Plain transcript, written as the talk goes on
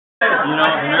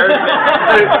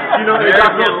You know,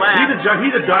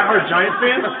 he's a diehard Giants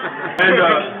fan, and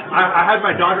I had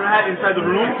my Dodger hat inside the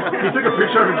room. He took a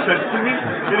picture of it and sent it to me,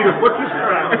 and he goes, "What's this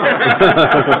crap?"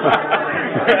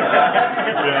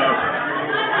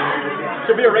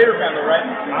 Should be a Raider fan, though, right?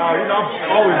 You know,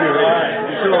 always be a Raider fan.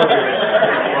 You should always be a Raider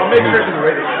fan. I'll make sure he's a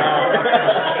Raider fan.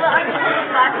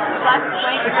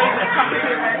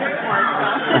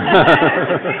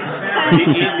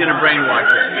 He's gonna brainwash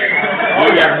you. Oh,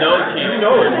 you have no chance. You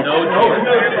know it. No chance.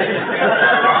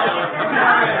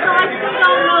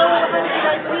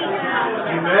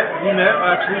 You met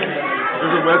actually.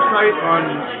 There's a website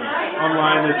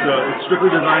online that's it's strictly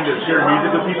designed to share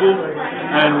music with people,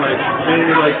 and like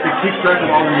it keeps track of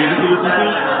all the music you listen to,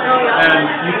 and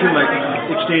you can like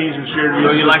exchange and share music.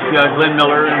 So you like Glenn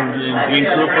Miller and Gene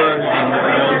Krupa and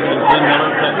Glenn Miller?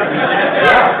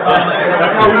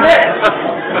 That's how we met.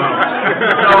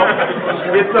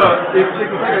 So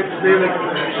they like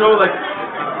show like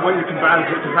what your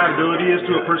compatibility is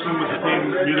to a person with the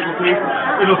same musical taste.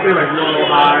 It'll say like low,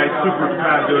 high, super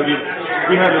compatibility.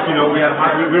 We had this, we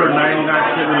were 99%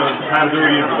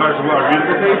 compatibility in regards to our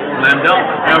musical taste.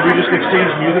 And we just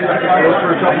exchanged music back and forth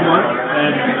for a couple months,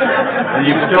 and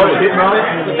you just started hitting on it,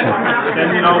 and then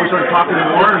we started talking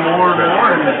more and more and more,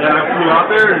 and then I flew out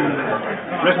there, and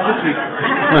rest is history.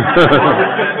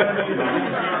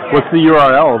 What's the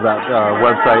URL of that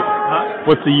website? Huh?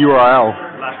 What's the URL?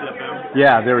 Last.fm.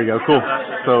 Yeah, there we go. Cool.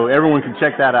 So everyone can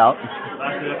check that out.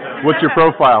 What's your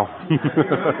profile?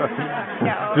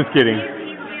 Just kidding.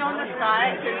 We own the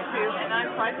site, 32, and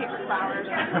I'm fly paper flowers.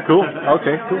 Cool.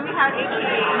 Okay. Cool. We have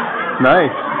HEA.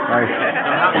 Nice.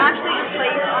 It's actually in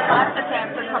place on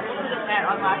Last.fm for couples that have met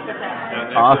on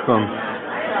Last.fm. Awesome.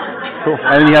 Cool.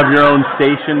 And then you have your own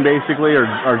station, basically, or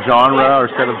genre,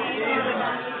 or set of.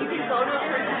 You can go to a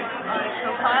person's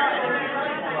profile,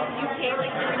 and you pay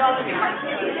like $3 a month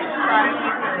to subscribe, and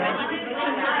you can listen to the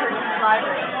person's live.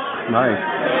 Nice.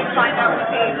 And find out what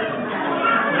page.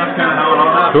 That's kind of how it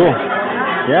all happened. Cool.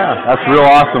 Yeah, that's real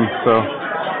awesome. So,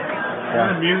 yeah.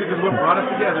 And music is what brought us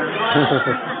together.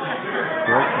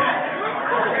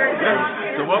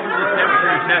 So what was the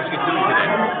temperature in Saskatoon today?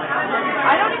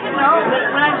 I don't even know, but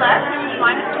when I left, it was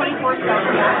minus 24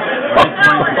 Celsius.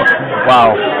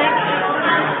 Wow.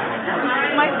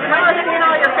 My skin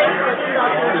all your face was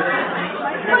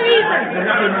freezing.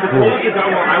 The coldest it got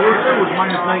while I was there was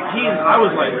minus 19. I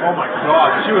was like, oh my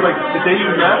god. She was like, the day you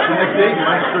left, the next day,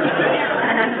 minus 36.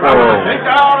 Oh. Thank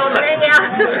God. Yeah.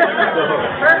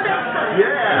 Perfect.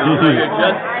 Yeah. You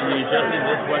adjusted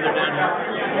this weather down here?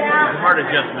 Yeah. It's a hard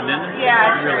adjustment, isn't it?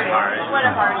 Yeah, it's really hard. What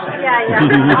a hard. Yeah.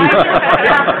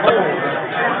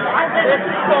 I said it's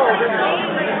cold.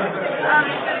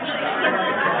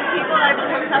 People I've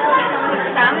hooked up with some of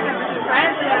his family members and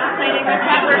friends, and they're saying we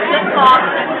can't wear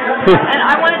flip-flops. And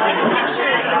I want to take a picture.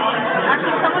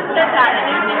 Actually, someone said that,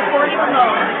 and it's been 40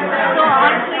 below. So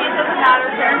honestly, it doesn't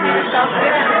matter. Fahrenheit or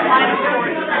Celsius, it's minus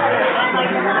 40. Like,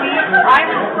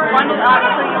 I'm bundled up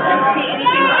so you couldn't see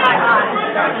anything but my eyes.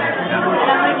 And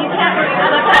I'm like, you can't wear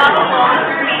flip-flops along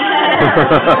with me.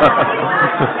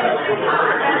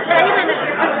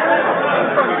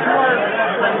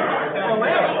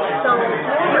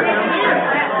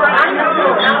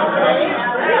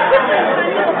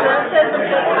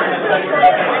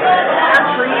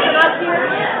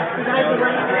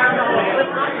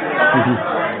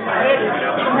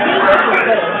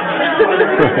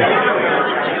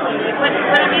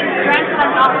 But I mean, granted,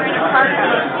 I'm not wearing a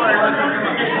cardigan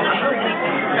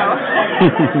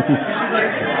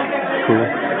Cool.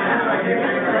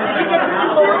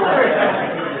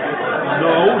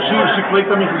 No, she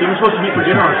flaked on me. They were supposed to meet for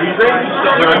dinner on Tuesday.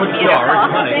 But I went to Laura.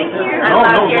 Thank you. No,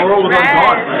 Laura was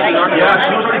gone. Yeah,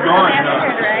 she was already gone.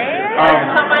 I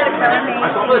saw by the clinic. I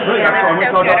saw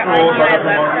Dr. Old, Dr.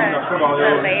 Martin, Dr.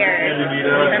 Valio, and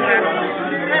Anita.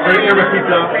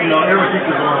 Ermacita, Ermacita's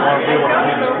the one I want to be able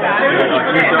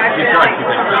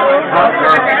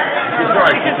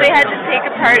because they had to take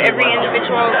apart every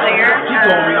individual layer. She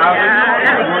told me, I was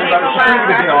like, she took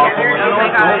the day off. I'm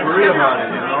like, don't worry about it.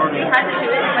 They had to do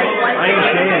it like one day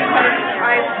because I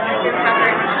didn't have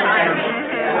very much time.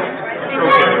 They were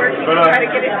working to try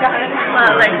to get it done.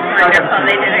 Well, like, wonderful.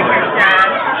 They did a good job.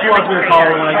 She wants me to call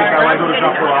her when I get there. When I go to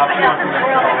drop her off. She wants me to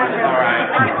call her. All right.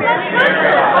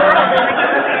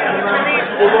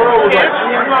 Well, Laura was like,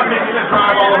 I'm not making that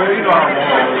drive all the way. You know how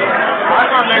I'm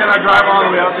not making that drive all the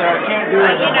way out there. I can't do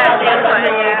it. I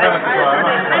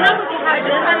know, I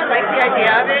just kind of like the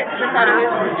idea of it. I thought it was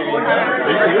cool.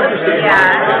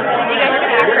 Yeah. Do you guys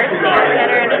have your first date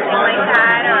together or anything like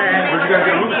that? Or where'd you guys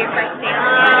get your first date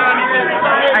together or anything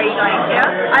like that? Are you going to?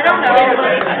 I don't know.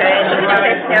 We should.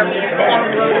 fish tail music.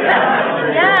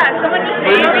 Yeah, someone just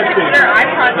maybe we could put our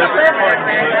iPods up there.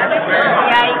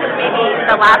 Yeah, you could maybe,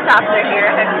 the laptops are here.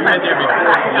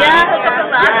 Yeah, hook up the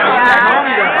laptop.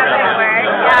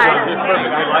 Yeah. It's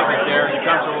perfect. I like it there. It's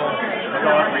comfortable. So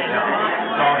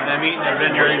I'm eating at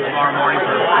Vineyard tomorrow morning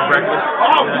for breakfast.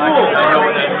 Oh, cool! I know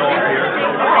what that's going here.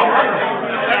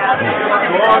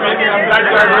 Well, maybe I'm glad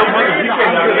you guys are open this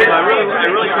weekend. I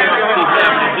really can't see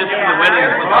them. Just the wedding.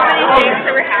 So many things that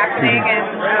were happening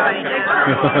and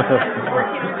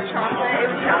working with the chocolate. It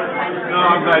was chocolate. No,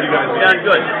 I'm glad you guys are. Sound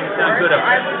good. Sound good up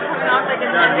there. Coming off like a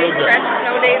 10-day stretch,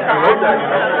 no days off.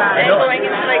 And going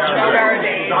into like 12-hour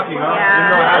days.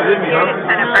 I didn't know.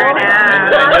 Kind of burn out.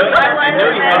 I know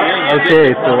you had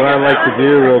Okay, so what I'd like to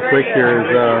do real quick here is,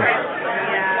 I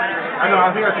know,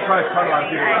 I think I surprised quite a lot of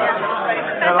people.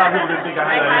 A lot of people didn't think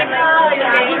I had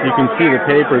that. you can see the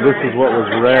paper. This is what was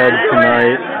read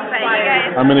tonight.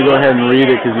 I'm going to go ahead and read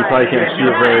it because you probably can't see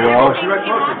it very well. She read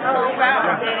poetry.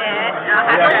 I'll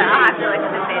have to look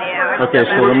at the video. Okay,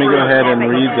 so let me go ahead and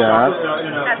read that.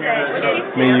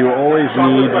 May you always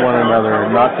need one another,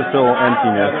 not to fill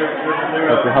emptiness,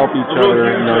 but to help each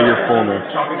other know your fullness.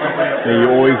 May you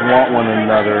always want one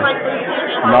another,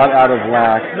 not out of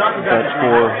lack, but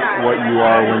for what you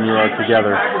are when you are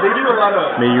together.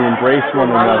 May you embrace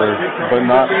one another, but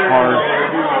not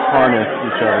harness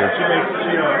each other.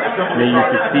 May you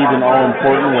succeed in all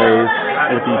important ways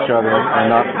with each other and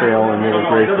not fail in little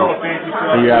graces.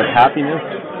 May you have happiness.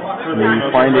 May you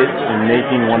find it in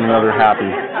making one another happy.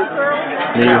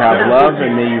 May you have love,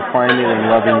 and may you find it in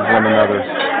loving one another.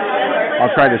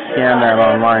 I'll try to scan that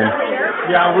online.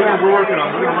 Yeah, we're working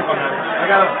on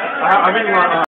that. I've been